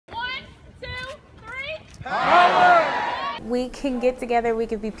We can get together, we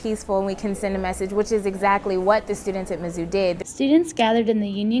can be peaceful, and we can send a message, which is exactly what the students at Mizzou did. Students gathered in the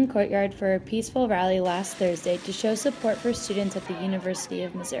Union Courtyard for a peaceful rally last Thursday to show support for students at the University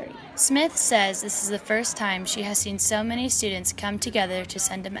of Missouri. Smith says this is the first time she has seen so many students come together to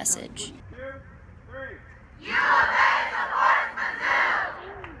send a message.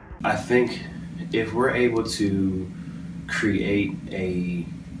 I think if we're able to create a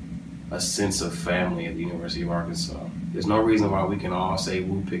sense of family at the University of Arkansas, there's no reason why we can all say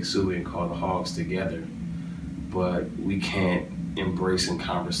woo pig sue and call the hogs together, but we can't embrace in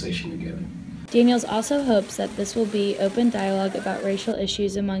conversation together. Daniels also hopes that this will be open dialogue about racial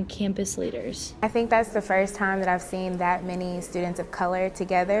issues among campus leaders. I think that's the first time that I've seen that many students of color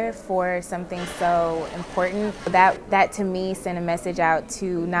together for something so important. That to me sent a message out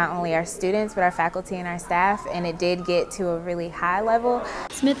to not only our students but our faculty and our staff, and it did get to a really high level.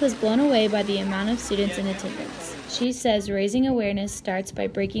 Smith was blown away by the amount of students in attendance. She says raising awareness starts by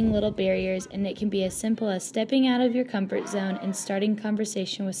breaking little barriers, and it can be as simple as stepping out of your comfort zone and starting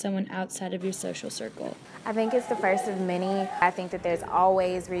conversation with someone outside of your social circle. I think it's the first of many. I think that there's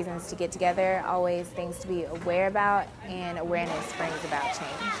always reasons to get together, always things to be aware about, and awareness brings about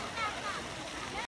change.